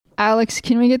Alex,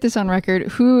 can we get this on record?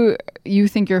 Who you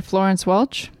think you're Florence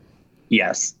Welch?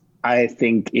 Yes. I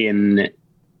think in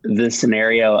the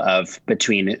scenario of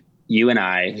between you and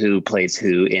I, who plays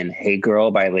who in Hey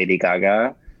Girl by Lady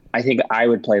Gaga, I think I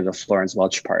would play the Florence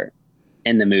Welch part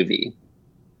in the movie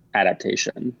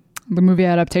adaptation. The movie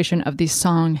adaptation of the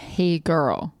song Hey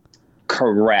Girl.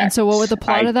 Correct. And so what would the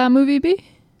plot of that movie be?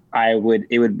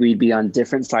 We'd be on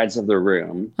different sides of the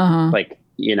room, like,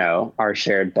 you know, our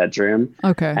shared bedroom.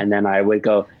 Okay. And then I would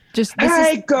go,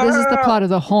 Hey girl! This is the plot of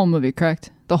the whole movie,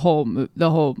 correct? The whole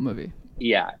movie.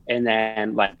 Yeah. And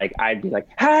then like I'd be like,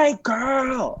 hey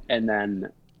girl. And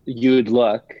then you'd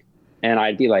look and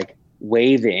I'd be like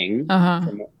waving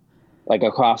from, like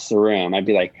across the room. I'd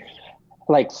be like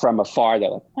from afar, they're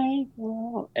like, hey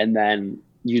girl. And then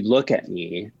you'd look at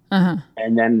me and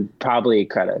then probably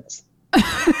credits.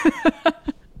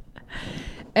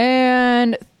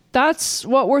 And that's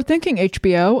what we're thinking,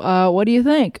 HBO. What do you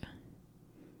think?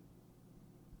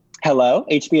 Hello,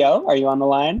 HBO? Are you on the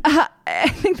line? I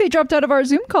think they dropped out of our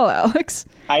Zoom call, Alex.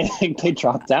 I think they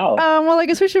dropped out. Well, I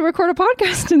guess we should record a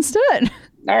podcast instead.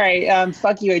 All right,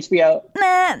 fuck you, HBO.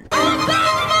 Nah.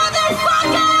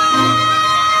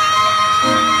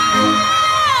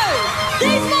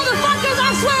 These motherfuckers,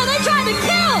 I swear, they tried to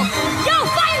kill your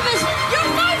favorite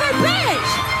bitch.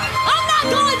 I'm not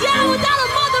going down without a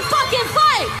motherfucking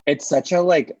fight. It's such a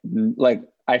like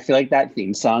I feel like that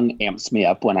theme song amps me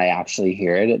up when I actually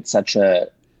hear it. It's such a...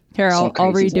 Here, I'll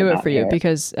redo it for you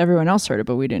because everyone else heard it,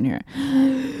 but we didn't hear it.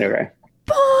 Okay.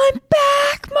 I'm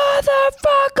back,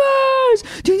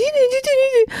 motherfuckers! You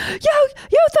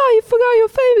thought you forgot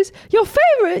your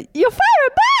favorite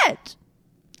bitch!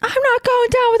 I'm not going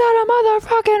down without a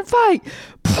motherfucking fight!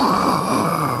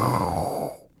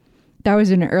 That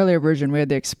was in an earlier version. We had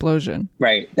the explosion.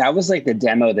 Right. That was like the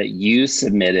demo that you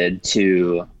submitted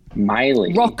to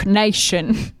Miley. Rock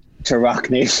Nation. To Rock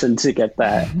Nation to get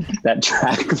that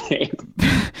track name.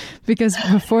 Because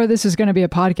before this was going to be a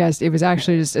podcast, it was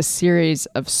actually just a series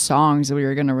of songs that we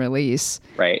were going to release.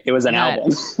 Right. It was an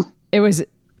album. It was a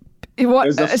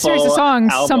series of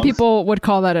songs. Album. Some people would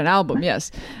call that an album,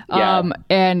 yes. Yeah.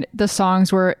 And the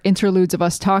songs were interludes of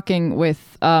us talking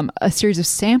with a series of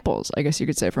samples, I guess you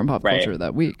could say, from pop culture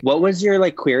that week. What was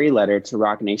your query letter to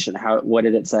Rock Nation? What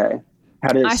did it say?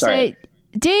 How did it start? I say,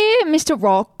 dear Mr.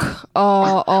 Rock,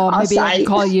 or maybe I could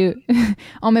call you,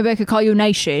 or maybe I could call you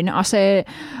Nation. I say,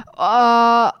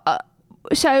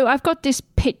 so I've got this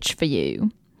pitch for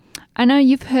you. I know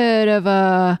you've heard of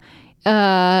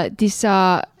this,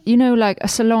 like a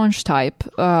Solange type,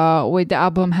 where the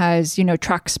album has,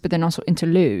 tracks, but then also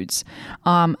interludes.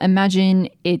 Imagine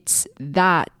it's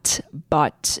that,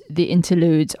 but the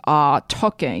interludes are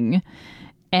talking,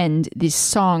 and these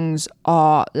songs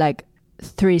are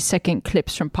 3-second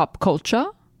clips from pop culture.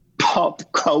 Pop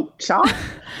culture?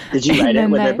 Did you write it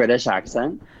with a British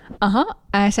accent?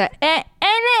 I said, and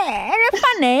it's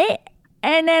funny.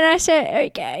 And then I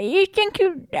said, okay, you think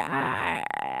you... that's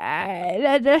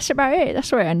about it.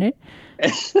 That's where I ended.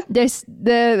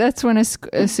 That's when a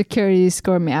security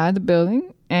escorted me out of the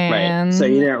building. And right. So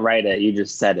you didn't write it. You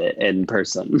just said it in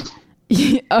person.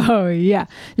 Oh, yeah.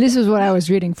 This is what I was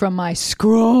reading from my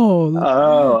scroll.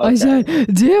 Oh, okay. I said,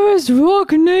 dearest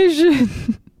Rock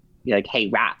Nation. You're like, hey,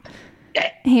 Rock.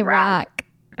 Hey, Rock.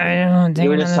 I don't think you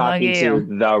were just talking to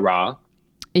The Rock.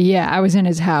 Yeah, I was in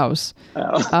his house.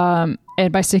 Oh.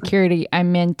 And by security, I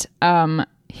meant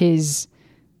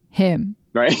him.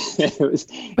 Right?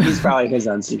 He's probably his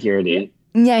own security.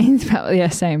 Yeah, he's probably,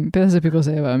 same. But that's what people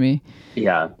say about me.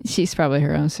 Yeah. She's probably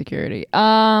her own security.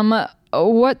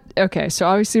 Okay, so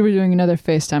obviously we're doing another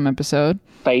FaceTime episode.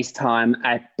 FaceTime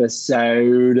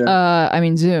episode.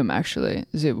 Zoom, actually.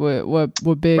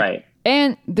 We're big. Right.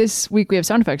 And this week we have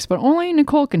sound effects, but only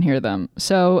Nicole can hear them.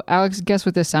 So, Alex, guess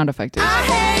what this sound effect is? I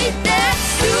hate that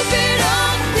stupid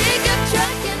old pickup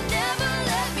truck and never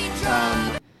let me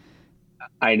drive.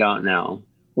 I don't know.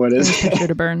 What is it? Picture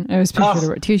to burn. It was picture to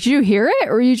burn. Did you hear it,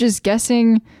 or were you just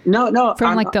guessing? No.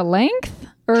 From the length,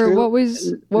 or what were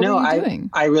you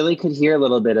doing? I really could hear a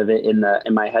little bit of it in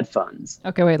my headphones.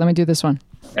 Okay, wait. Let me do this one.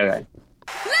 Okay.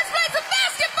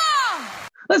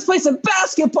 Let's play some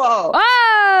basketball.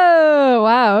 Oh,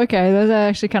 wow. Okay, that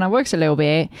actually kind of works a little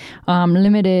bit.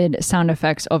 Limited sound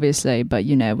effects, obviously, but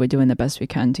we're doing the best we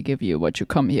can to give you what you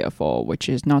come here for, which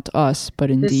is not us, but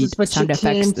indeed this is what sound you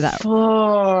effects. Came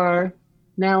for.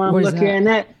 Now I'm looking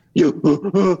at you. Okay,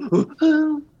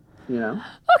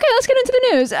 let's get into the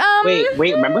news. Wait.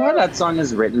 Remember how that song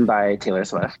is written by Taylor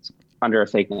Swift under a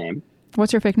fake name?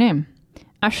 What's your fake name?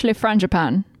 Ashley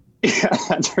Frangipan. Yeah,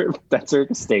 that's her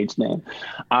stage name.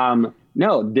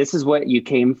 No, this is what you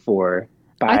came for.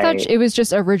 I thought it was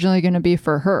just originally going to be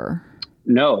for her.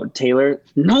 No, Taylor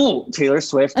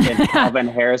Swift and Calvin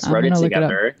Harris wrote it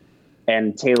together,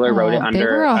 and Taylor wrote it under. They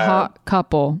were a hot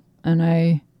couple, and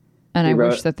I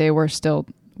wish that they were still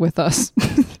with us.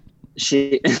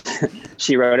 She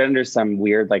wrote it under some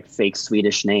weird like fake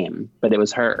Swedish name, but it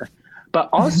was her. But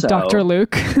also Dr.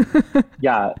 Luke.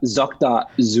 Yeah, Dr.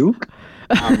 Zook.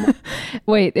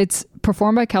 Wait, it's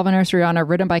performed by Calvin Harris, Rihanna,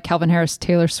 written by Calvin Harris,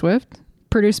 Taylor Swift,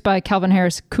 produced by Calvin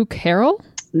Harris, Kook Harrell.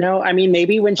 No, I mean,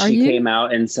 maybe when she came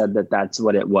out and said that that's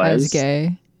what it was. As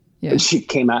gay. Yeah. She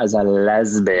came out as a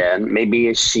lesbian. Maybe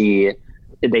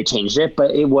they changed it,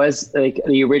 but it was like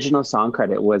the original song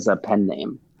credit was a pen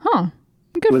name. Huh.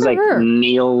 Good it was for like her.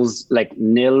 Nils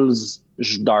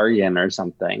Darjan or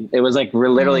something. It was like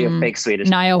literally a fake Swedish.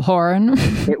 Niall Horan.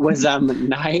 It was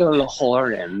Niall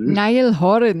Horan. Niall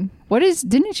Horan.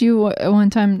 Didn't you one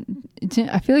time,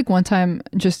 I feel like one time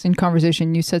just in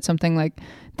conversation you said something like,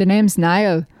 the name's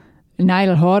Niall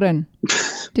Horan.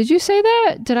 Did you say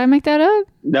that? Did I make that up?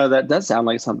 No, that does sound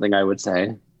like something I would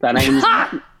say. That name's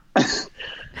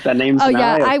that name's Oh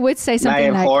Niall. yeah, I would say something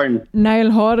Niall like Horan.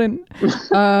 Niall Horan.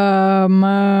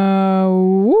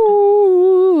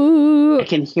 I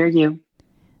can hear you,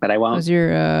 but I won't. How's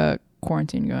your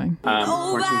quarantine going?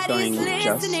 Quarantine's going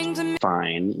just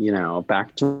fine. You know,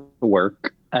 back to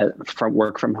work.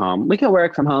 From home. We can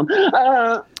work from home.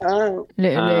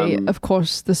 Literally, of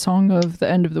course, the song of the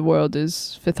end of the world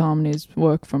is Fifth Harmony's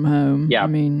 "Work from Home." Yeah. I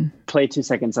mean, play 2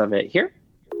 seconds of it here.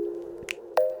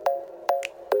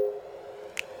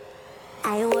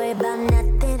 I worry about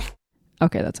nothing.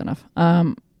 Okay, that's enough.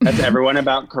 That's everyone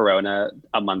about Corona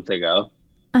a month ago.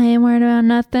 I ain't worried about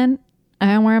nothing.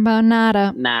 I ain't worried about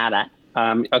nada. Nada.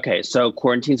 Okay, so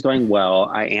quarantine's going well.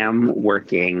 I am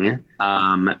working,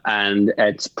 and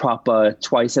it's proper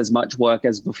twice as much work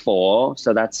as before,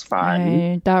 so that's fun.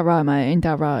 Ain't that right, mate? Ain't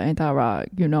that right? Ain't that right?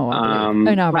 You know what? Ain't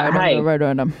that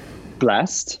right?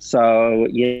 Blessed. So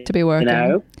to be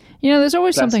working. You know, there's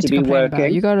always something to complain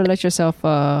about. You got to let yourself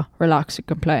relax and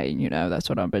complain. You know, that's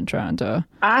what I've been trying to.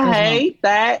 I hate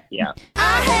that. Yeah.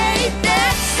 I hate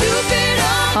that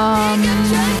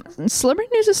stupid. Celebrity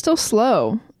news is still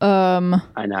slow. I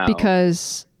know.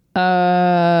 Because no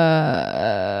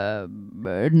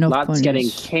lots funnies. getting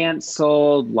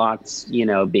canceled, lots,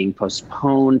 being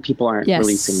postponed. People aren't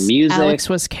releasing music. Alex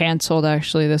was canceled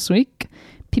actually this week.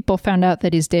 People found out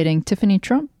that he's dating Tiffany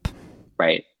Trump.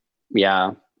 Right.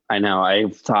 Yeah. I know. I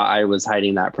thought I was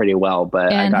hiding that pretty well,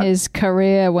 but his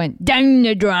career went down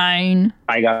the drain.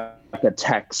 I got a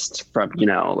text from,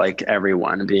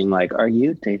 everyone being like, "Are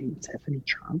you dating Tiffany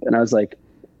Trump?" And I was like,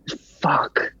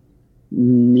 "Fuck.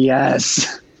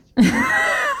 Yes."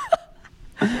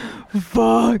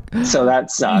 Fuck. So that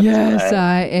sucks. Yes,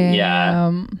 I am.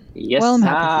 Yeah. Yes, well, I'm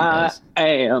happy I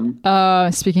am.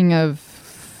 Speaking of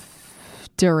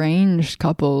deranged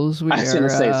couples, I was going to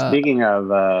say, speaking of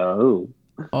who?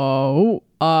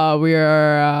 We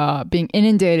are being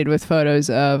inundated with photos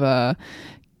of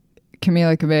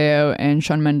Camila Cabello and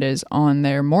Shawn Mendes on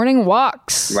their morning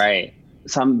walks. Right.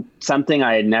 Something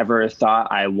I never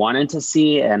thought I wanted to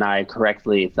see, and I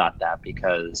correctly thought that,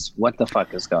 because what the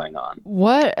fuck is going on?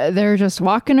 What? They're just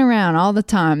walking around all the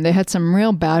time. They had some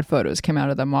real bad photos come out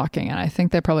of them walking, and I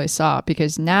think they probably saw it,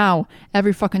 because now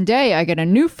every fucking day I get a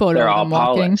new photo of them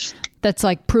walking that's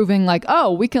like proving like,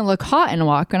 oh, we can look hot and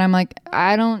walk, and I'm like,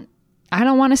 I don't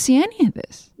want to see any of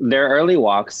this. Their early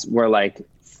walks were like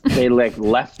they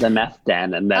left the meth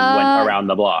den and then went around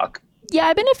the block. Yeah,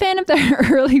 I've been a fan of their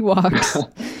early walks.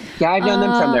 Yeah, I've known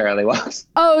them from their early walks.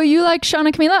 Oh, you like Shawn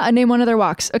and Camila? I name one of their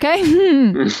walks, okay?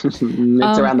 It's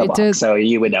around the block, so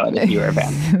you would know it if you were a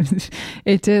fan.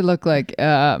 It did look like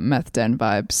meth den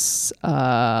vibes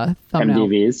thumbnail.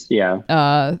 MDVs,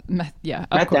 yeah. Meth, yeah,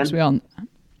 of meth course. den.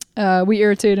 We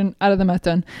irritated out of the meth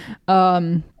den.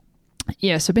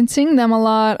 Yeah, so I've been seeing them a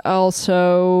lot.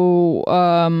 Also,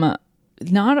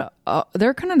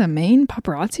 they're kind of the main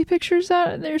paparazzi pictures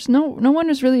that there's no one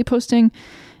is really posting.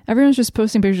 Everyone's just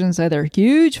posting pictures inside their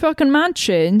huge fucking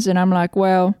mansions, and I'm like,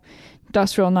 well,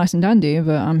 that's real nice and dandy,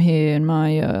 but I'm here in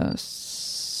my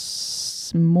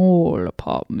small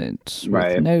apartment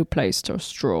with no place to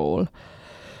stroll.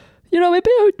 You know, maybe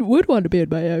I would want to be in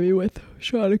Miami with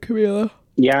Shawn and Camila.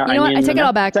 Yeah, you know what? I take it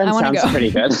all back. I want to go. Sounds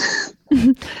pretty good.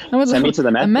 Send me to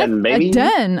the meth den, baby. A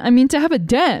den. I mean, to have a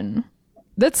den.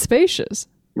 That's spacious.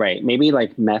 Right. Maybe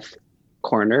like meth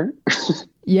corner.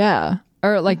 Yeah.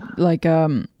 Or like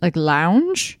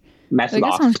lounge. Meth loft.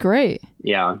 That sounds great.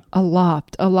 Yeah. A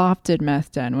lofted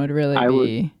meth den would really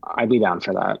be. I'd be down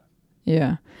for that.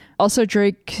 Yeah. Also,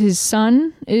 Drake, his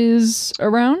son is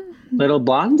around. Little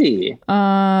Blondie.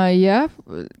 Yeah.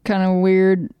 Kind of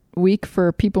weird week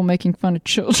for people making fun of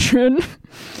children.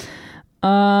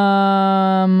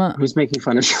 Who's making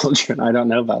fun of children? I don't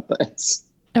know about this.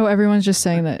 Oh, everyone's just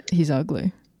saying that he's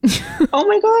ugly. Oh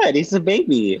my God, he's a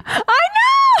baby. I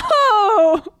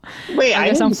know! Wait,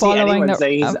 I didn't see anyone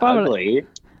say he's ugly.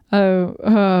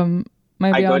 Oh,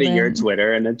 maybe I go to your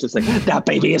Twitter and it's just like, that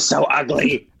baby is so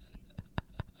ugly.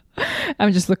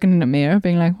 I'm just looking in the mirror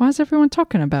being like, why is everyone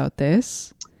talking about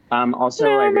this? Also,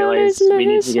 I realized we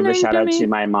need to give a shout out to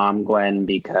my mom, Gwen,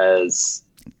 because...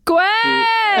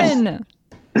 Gwen!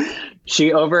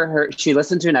 She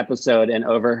listened to an episode and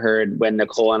overheard when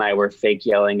Nicole and I were fake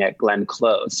yelling at Glenn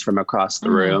Close from across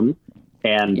the room.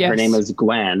 And her name was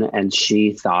Gwen. And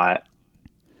she thought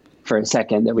for a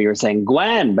second that we were saying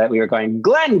Gwen, but we were going,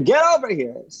 Glenn, get over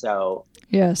here. So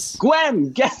yes,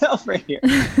 Gwen, get over here.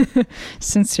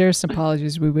 Sincerest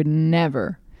apologies. We would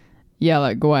never yell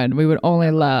at Gwen. We would only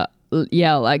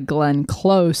yell at Glenn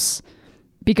Close.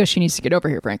 Because she needs to get over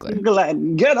here, frankly.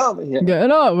 Glenn, get over here. Get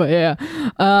over here.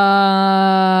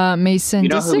 Mason. You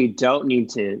know who we don't need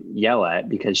to yell at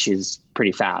because she's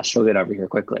pretty fast. She'll get over here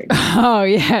quickly. Oh,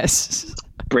 yes.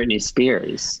 Britney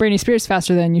Spears. Britney Spears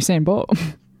faster than Usain Bolt.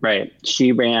 Right.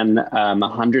 She ran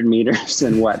 100 meters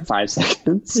in 5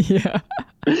 seconds? Yeah.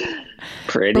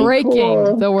 Pretty breaking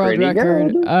cool. The world pretty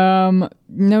record. Good.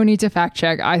 No need to fact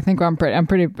check. I think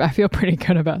I feel pretty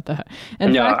good about that.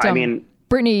 In fact,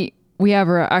 Britney... We have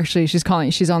her, actually, she's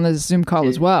on the Zoom call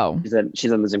as well.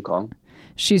 She's on the Zoom call.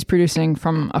 She's producing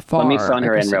from afar. Let me phone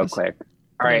her in real quick.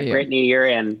 All right, Brittany, you're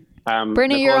in.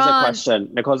 Brittany, you're on.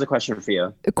 Nicole's a question for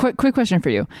you. A quick question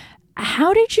for you.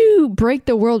 How did you break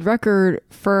the world record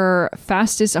for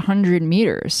fastest 100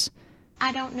 meters?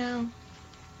 I don't know.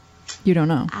 You don't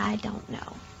know? I don't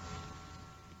know.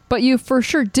 But you for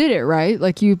sure did it, right?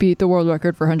 Like you beat the world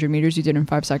record for 100 meters. You did it in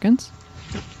 5 seconds?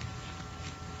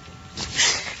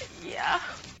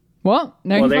 Well,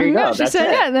 there you go. That's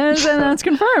said, it. That's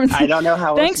confirmed. I don't know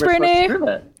how Thanks, Brittany.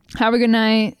 Have a good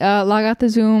night. Log out the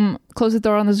Zoom. Close the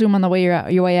door on the Zoom on the way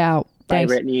your way out. Bye,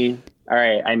 Thanks. Brittany. All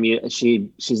right, I mute.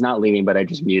 She's not leaving, but I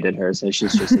just muted her, so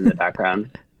she's just in the background.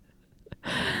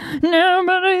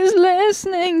 Nobody's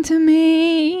listening to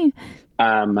me.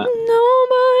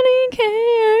 Nobody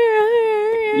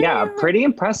cares. Yeah, pretty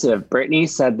impressive. Brittany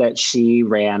said that she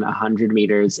ran 100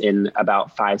 meters in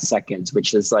about 5 seconds,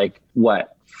 which is like,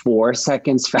 what, 4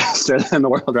 seconds faster than the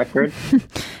world record?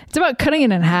 It's about cutting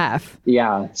it in half.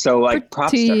 Yeah, so like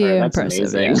props to her. That's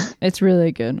amazing. Yeah. It's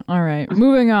really good. All right,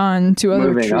 moving on to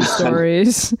other true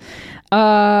stories.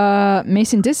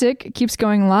 Mason Disick keeps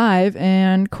going live,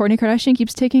 and Kourtney Kardashian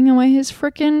keeps taking away his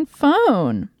freaking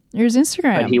phone. Here's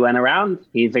Instagram. But he went around.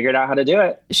 He figured out how to do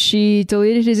it. She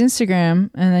deleted his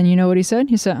Instagram, and then you know what he said?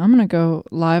 He said, I'm going to go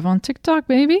live on TikTok,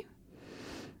 baby.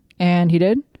 And he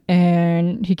did.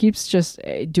 And he keeps just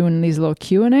doing these little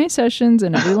Q&A sessions,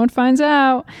 and everyone finds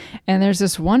out. And there's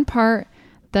this one part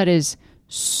that is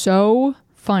so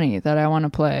funny that I want to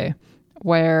play,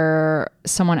 where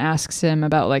someone asks him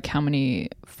about like how many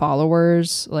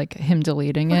followers, like him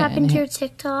deleting it. What happened to your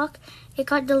TikTok? It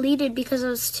got deleted because I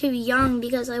was too young,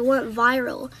 because I went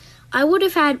viral. I would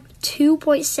have had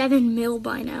 2.7 mil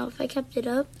by now if I kept it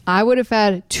up. I would have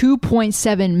had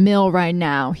 2.7 mil right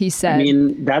now, he said. I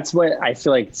mean, that's what I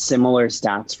feel like similar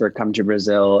stats for Come to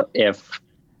Brazil. If,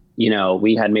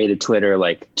 we had made a Twitter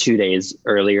like 2 days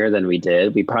earlier than we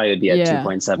did, we probably would be at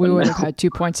 2.7 we mil. would have had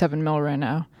 2.7 mil right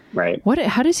now. Right.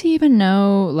 How does he even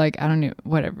know? Like, I don't know,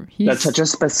 whatever. That's such a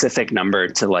specific number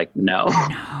to like know.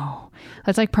 No.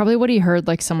 That's like probably what he heard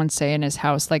like someone say in his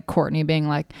house, like Kourtney being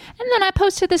like, and then I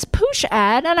posted this Poosh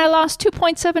ad and I lost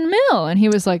 2.7 mil. And he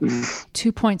was like,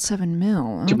 2.7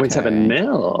 mil. Okay. 2.7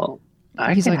 mil.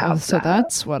 He's like, oh, so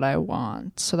that's what I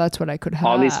want. So that's what I could have.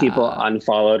 All these people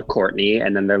unfollowed Kourtney,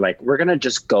 and then they're like, we're going to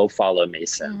just go follow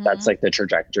Mason. Mm-hmm. That's like the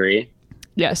trajectory.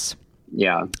 Yes.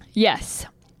 Yeah. Yes.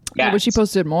 I wish he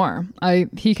posted more.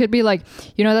 He could be like,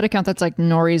 that account that's like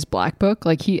Nori's Black Book?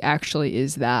 Like he actually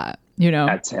is that.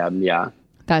 That's him. Yeah.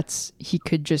 He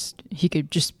could just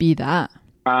be that.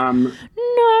 Nobody's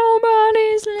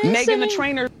listening. Megan the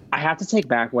Trainer. I have to take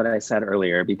back what I said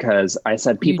earlier, because I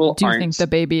said people do think the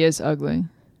baby is ugly.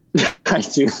 I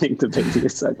do think the baby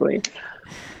is ugly.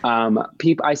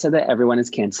 I said that everyone is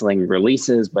canceling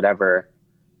releases, whatever.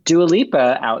 Dua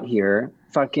Lipa out here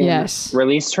fucking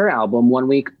released her album 1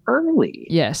 week early.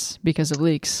 Yes, because of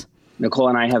leaks. Nicole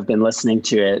and I have been listening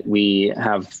to it. We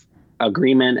have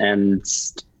agreement and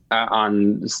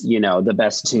on, the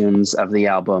best tunes of the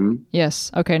album.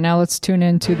 Yes. Okay, now let's tune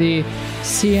into the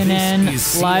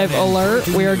CNN live alert.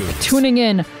 We are tuning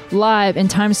in live in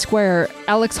Times Square.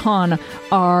 Alex Hahn,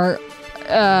 our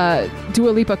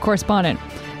Dua Lipa correspondent.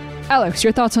 Alex,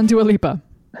 your thoughts on Dua Lipa?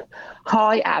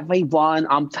 Hi, everyone.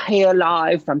 I'm here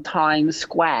live from Times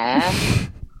Square.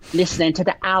 Listening to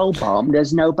the album.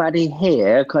 There's nobody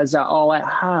here because they're all at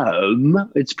home.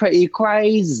 It's pretty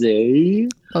crazy.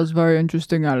 That was very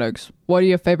interesting, Alex. What are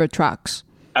your favorite tracks?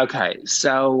 Okay,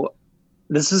 so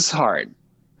this is hard.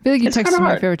 I feel like you texted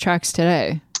my favorite tracks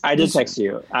today. I did text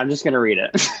you. I'm just going to read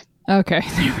it. Okay,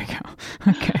 there we go.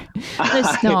 Okay.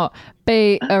 Let's not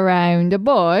beat around the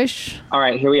bush. All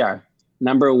right, here we are.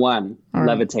 Number 1,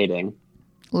 Levitating.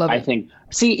 Love it. I think.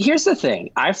 See, here's the thing.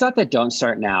 I thought that Don't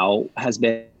Start Now has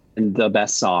been the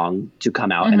best song to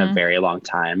come out in a very long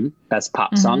time. Best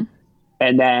pop song.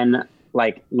 And then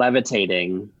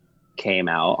Levitating came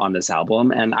out on this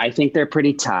album, and I think they're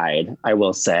pretty tied, I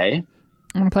will say.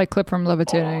 I'm gonna play a clip from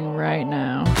Levitating right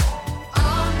now.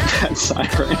 That's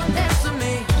Siren.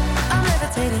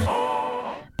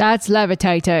 That's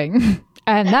Levitating.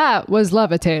 And that was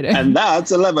Levitating. And that's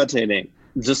a Levitating.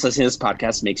 Just listening to this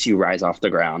podcast makes you rise off the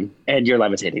ground. And you're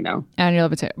levitating now. And you're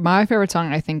levitating. My favorite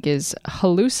song, I think, is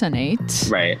Hallucinate.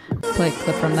 Right. Play a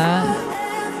clip from that.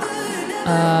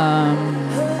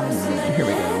 Here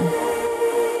we go.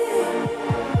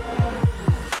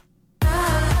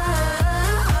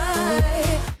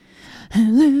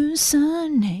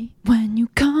 Hallucinate when you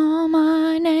call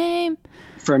my name.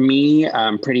 For me,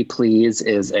 Pretty Please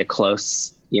is a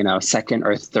close, second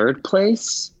or third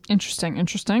place.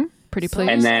 Interesting. Pretty Please.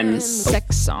 And then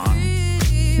sex song.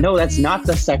 No, that's not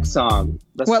the sex song.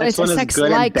 The sex one is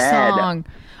Good in Bed. Song.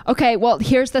 Okay, well,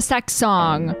 here's the sex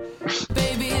song.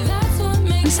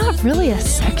 It's not really a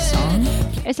sex song.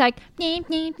 It's like in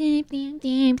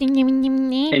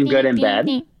Good in Bed.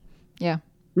 Yeah.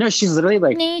 No, she's literally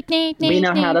like, we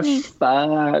know how to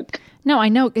fuck. No, I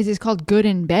know because it's called Good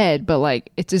in Bed, but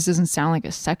it just doesn't sound like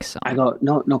a sex song. I go,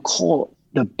 no, Cole.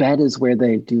 The bed is where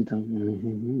they do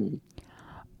the.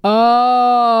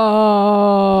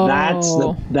 Oh,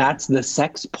 that's the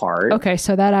sex part. Okay,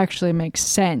 so that actually makes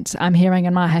sense. I'm hearing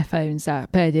in my headphones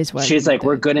that bed is where she's like,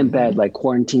 we're good in bed.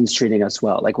 Quarantine's treating us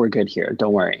well. We're good here.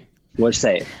 Don't worry. We're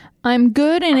safe. I'm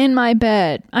good and in my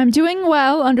bed. I'm doing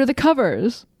well under the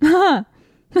covers. Oh,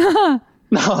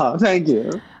 thank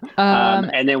you.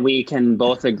 And then we can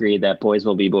both agree that Boys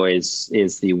Will Be Boys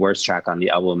is the worst track on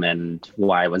the album, and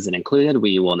why was it included?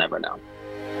 We will never know.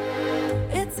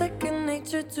 It's second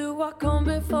nature to walk home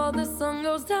before the sun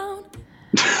goes down.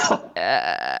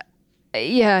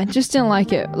 Yeah, just didn't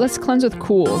like it. Let's cleanse with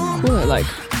Cool. Cool, I like.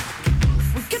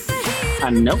 I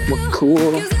know we're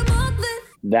cool.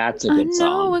 That's a good song.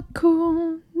 I know we're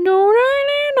cool. No.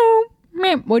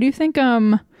 Man, what do you think?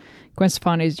 Gwen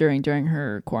Stefani's doing during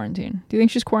her quarantine. Do you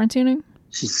think she's quarantining?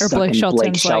 She's sucking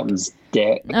Blake Shelton's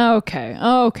dick. Okay.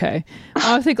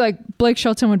 I think Blake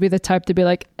Shelton would be the type to be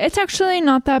like, it's actually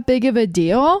not that big of a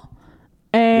deal.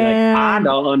 And I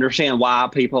don't understand why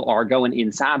people are going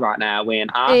inside right now when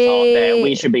I thought that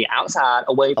we should be outside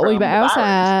away from the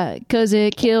virus. Because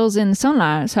it kills in the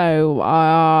sunlight. So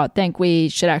I think we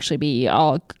should actually be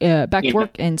all back to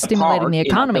work and stimulating the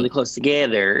economy. Really close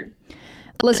together.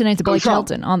 Listening to Blake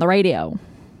Shelton on the radio.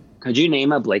 Could you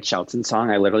name a Blake Shelton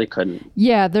song? I literally couldn't.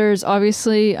 Yeah, there's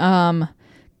obviously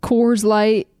Coors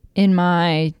Light in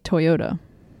my Toyota.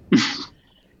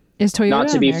 Is Toyota not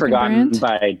to be American forgotten brand?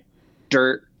 by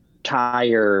Dirt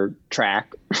Tire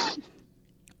Track.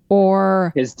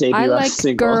 Or his debut I like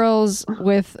single. Girls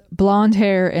with blonde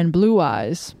hair and blue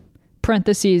eyes.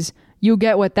 Parentheses, you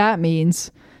get what that means.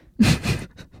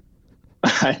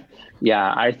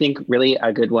 Yeah, I think really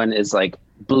a good one is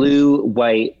blue,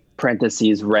 white,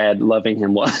 parentheses, red, Loving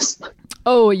Him Was.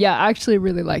 Oh, yeah, I actually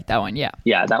really like that one, yeah.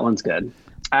 Yeah, that one's good.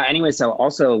 Anyway, so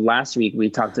also last week we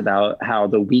talked about how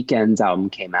the Weeknd's album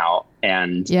came out,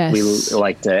 and we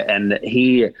liked it. And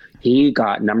he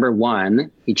got number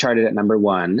 1. He charted at number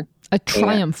 1. A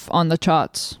triumph on the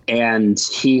charts. And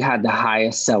he had the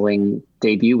highest selling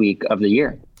debut week of the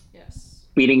year.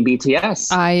 Beating BTS.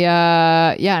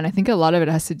 And I think a lot of it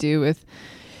has to do with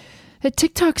a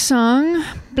TikTok song,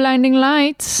 Blinding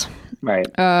Lights. Right.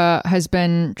 Has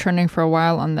been trending for a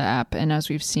while on the app, and as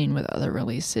we've seen with other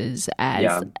releases,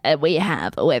 we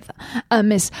have with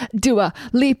Miss Dua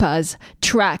Lipa's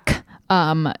track,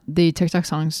 the TikTok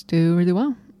songs do really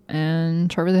well and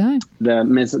chart really high. The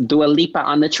Miss Dua Lipa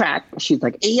on the track, she's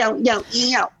like, yo, yo,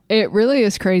 yo. It really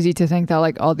is crazy to think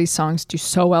that all these songs do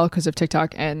so well because of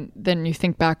TikTok, and then you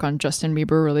think back on Justin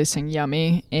Bieber releasing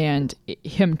Yummy and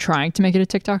him trying to make it a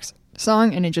TikTok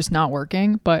song and it just not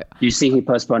working. But You see, he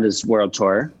postponed his world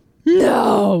tour,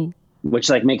 no, which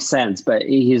like makes sense. But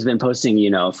he's been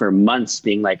posting, for months,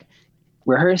 being like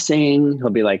rehearsing. He'll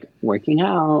be like working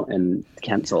out and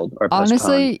canceled or postponed.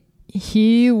 honestly,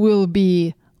 he will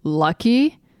be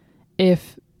lucky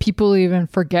if people even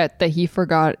forget that he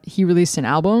released an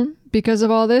album because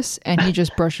of all this, and he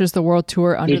just brushes the world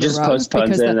tour under the rug. He just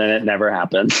postpones it and then it never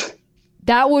happens.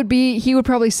 He would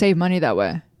probably save money that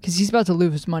way because he's about to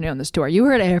lose money on this tour. You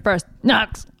heard it here first.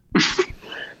 Knox.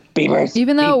 Beavers.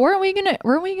 Even though weren't we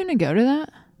gonna go to that?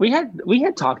 We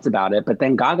had talked about it, but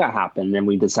then Gaga happened and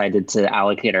we decided to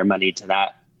allocate our money to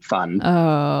that fund.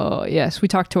 Oh yes, we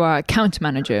talked to our account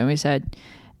manager and we said,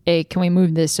 "Hey, can we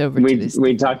move this over to this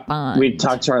fund?" We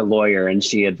talked to our lawyer and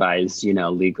she advised,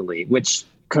 legally. Which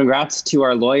congrats to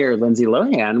our lawyer, Lindsay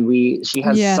Lohan. She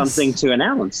has something to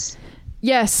announce.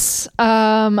 Yes,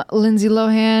 Lindsay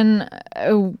Lohan.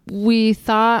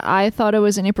 I thought it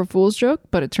was an April Fool's joke,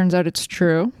 but it turns out it's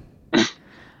true.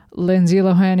 Lindsay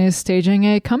Lohan is staging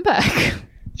a comeback.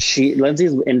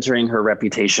 Lindsay's entering her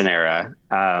Reputation era.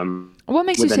 What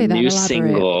makes you say that? With a new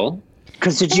single.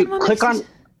 Because did you click on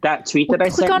that tweet that I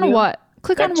sent you? Click on what?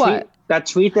 Click on what? That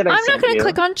tweet that I sent you. I'm not going to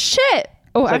click on shit.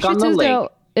 Oh, Ashley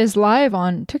Tisdale is live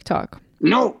on TikTok.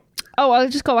 No. Oh, I'll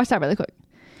just go watch that really quick.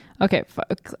 Okay,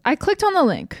 I clicked on the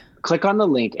link. Click on the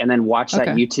link and then watch that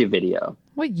YouTube video.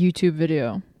 What YouTube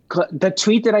video? The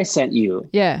tweet that I sent you.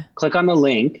 Yeah. Click on the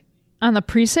link. On the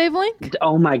pre-save link?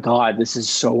 Oh my God, this is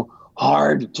so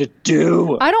hard to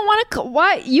do. I don't want to.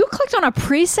 Why? You clicked on a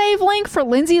pre-save link for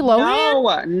Lindsay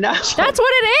Lohan? No. That's what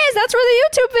it is. That's where the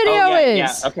YouTube video is.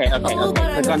 Yeah, okay.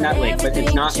 Click on that link, but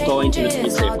it's not going to the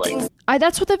pre-save link.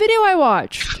 That's what the video I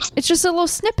watched. It's just a little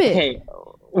snippet. Hey,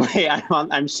 wait,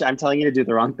 I'm telling you to do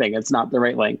the wrong thing. It's not the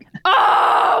right link.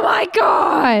 Oh my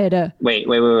God. Wait.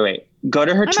 Go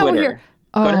to her Twitter.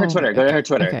 Go to her Twitter. Go to her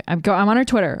Twitter. Okay, I'm on her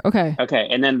Twitter. Okay. Okay,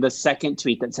 and then the second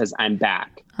tweet that says "I'm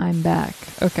back." I'm back.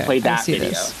 Okay. Play that I see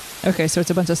video. This. Okay, so it's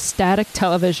a bunch of static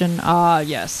television.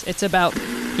 Yes, it's about.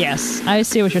 Yes, I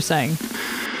see what you're saying.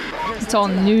 It's all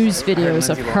news videos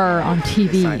of her on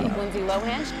TV. Lindsay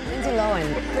Lohan. Lindsay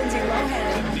Lohan. Lindsay Lohan.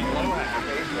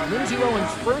 Lindsay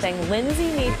Lohan's first thing.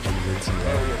 Lindsay needs.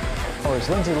 Oh, is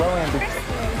Lindsay Lohan?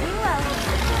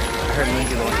 I heard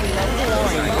Lindsay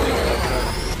Lohan.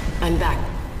 I'm back.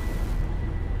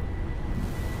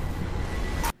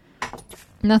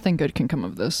 Nothing good can come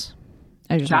of this.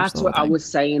 That's what I was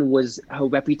saying was her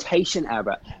Reputation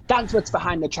era. That's what's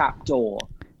behind the trap door.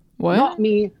 What? Not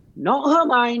me, not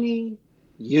Hermione,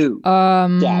 you.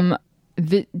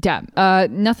 Deb.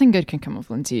 Nothing good can come of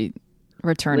Lindsay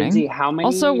returning. Lindsay, how many?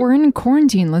 Also, we're in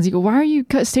quarantine, Lindsay. Why are you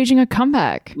staging a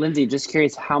comeback? Lindsay, just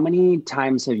curious, how many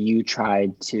times have you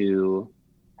tried to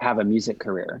have a music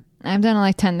career? I've done it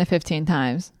like 10 to 15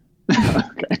 times.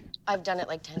 Okay. I've done it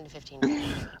like 10 to 15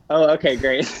 times. Oh, okay,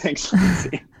 great. Thanks,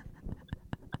 Lindsay.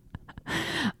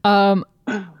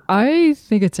 I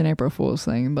think it's an April Fool's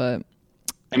thing, but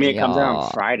I mean, it comes out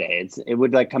on Friday. It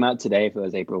would like come out today if it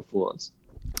was April Fool's.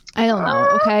 I don't know.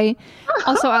 Okay.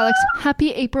 Also, Alex,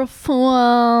 happy April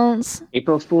Fools.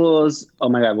 April Fools. Oh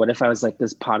my God. What if I was like,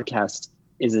 this podcast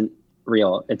isn't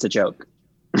real? It's a joke.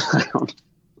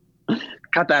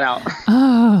 Cut that out.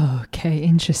 Oh, okay.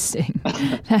 Interesting.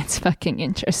 That's fucking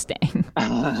interesting.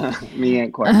 Me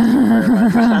and Court.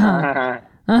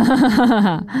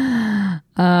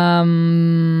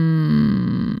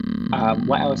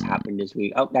 What else happened this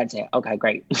week? Oh, that's it. Okay,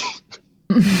 great.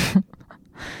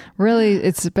 Really,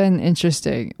 it's been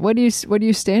interesting. What are you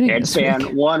standing? It's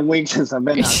been 1 week since I've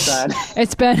been outside.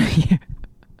 It's been a year,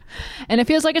 and it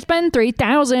feels like it's been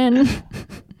 3,000.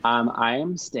 I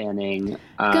am standing.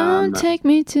 Gonna take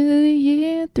me to the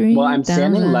year 3,000. Well, I'm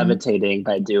standing Levitating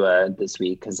by Dua this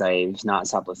week because I've not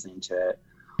stopped listening to it.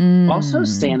 Also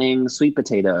standing Sweet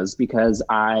Potatoes because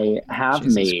I have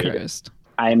made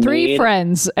 3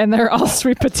 friends and they're all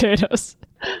sweet potatoes.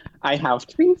 I have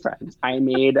 3 friends. I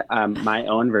made my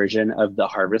own version of the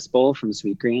Harvest Bowl from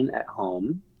Sweetgreen at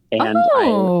home, and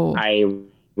I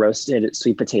roasted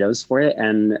sweet potatoes for it,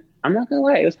 and I'm not gonna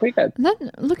lie, it was pretty good.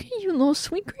 Look at you, little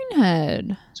Sweetgreen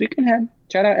head. Sweetgreen head.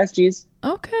 Shout out SGs.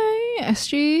 Okay,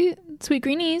 SG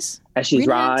Sweetgreenies. SGs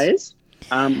rise.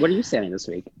 What are you standing this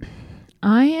week?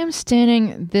 I am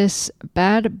standing this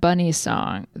Bad Bunny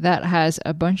song that has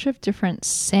a bunch of different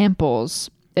samples.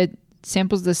 It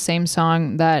samples the same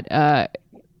song that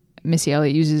Missy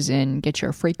Elliott uses in Get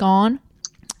Your Freak On.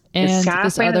 And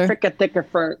this other...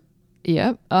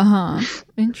 Yep.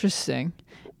 Interesting.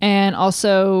 And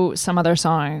also some other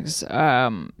songs.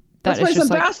 Let's play some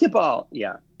basketball.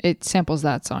 Yeah. It samples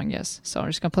that song, yes. So I'm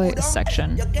just going to play a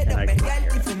section.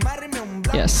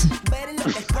 Yes.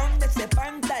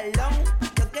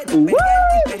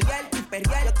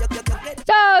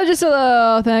 Oh, just a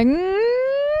little thing.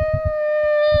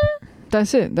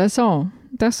 That's it. That's all.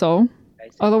 That's all.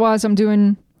 Otherwise, I'm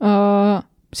doing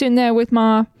sitting there with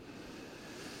my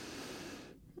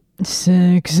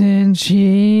 6-inch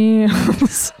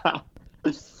heels.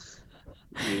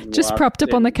 Just propped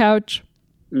up on the couch.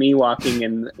 Me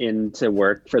walking into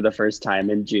work for the first time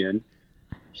in June.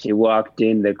 She walked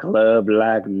in the club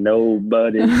like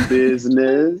nobody's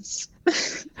business.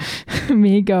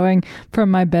 Me going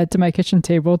from my bed to my kitchen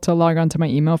table to log on to my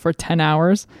email for 10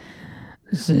 hours.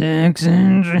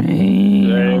 6-inch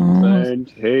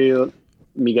heels.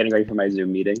 Me getting ready for my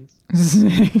Zoom meetings.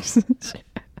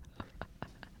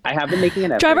 I have been making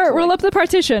an effort. Driver, roll up the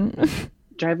partition.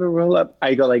 Driver, roll up.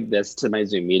 I go like this to my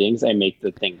Zoom meetings. I make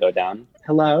the thing go down.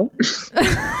 Hello?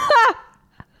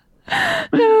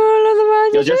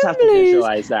 You'll just have to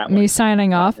visualize that one. Me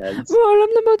signing off. Roll up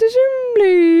the partition,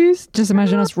 please. Just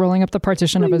imagine us rolling up the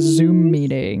partition of a Zoom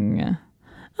meeting.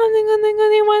 Maybe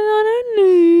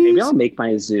I'll make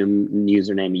my Zoom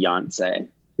username Yonsei.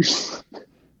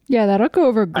 Yeah, that'll go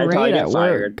over I'd great probably at get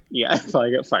fired. work. Yeah, I'd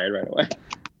probably get fired right away.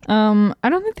 I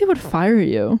don't think they would fire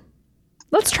you.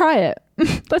 Let's try it.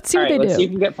 Let's see what they do. Let's see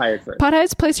who can get fired first.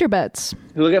 Potheads, place your bets.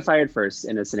 Who will get fired first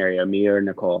in a scenario, me or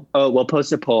Nicole? Oh, we'll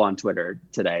post a poll on Twitter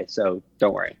today, so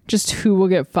don't worry. Just who will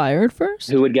get fired first?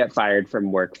 Who would get fired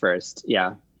from work first?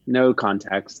 Yeah, no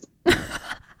context.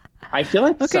 I feel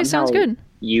like okay, sounds good.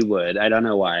 You would. I don't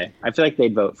know why. I feel like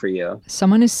they'd vote for you.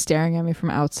 Someone is staring at me from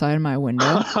outside my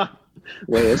window.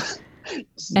 Wait.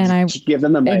 And I give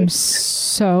them the mic. am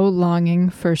so longing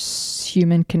for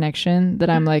human connection that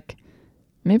I'm like,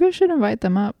 maybe I should invite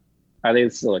them up. Are they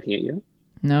still looking at you?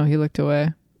 No, he looked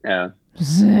away. Yeah.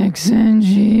 6-inch.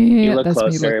 You look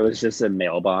closer. It was just a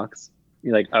mailbox.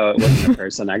 You're like, oh, it wasn't a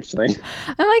person, actually.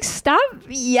 I'm like, stop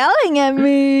yelling at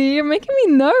me. You're making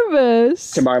me nervous.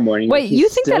 Tomorrow morning. Wait, you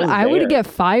think that I would get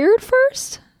fired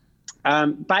first?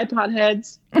 Bye,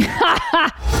 potheads.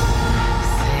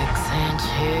 6-inch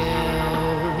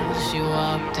heels. She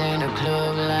walked in a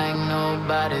club like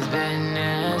nobody's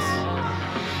business.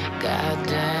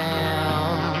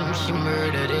 Goddamn, she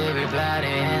murdered everybody,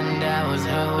 and I was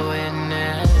her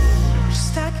witness.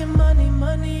 Stacking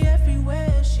money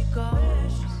everywhere she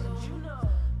goes. You know,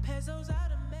 pesos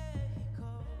out of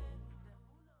Mexico.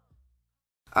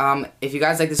 If you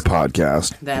guys like this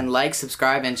podcast, then like,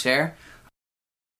 subscribe, and share.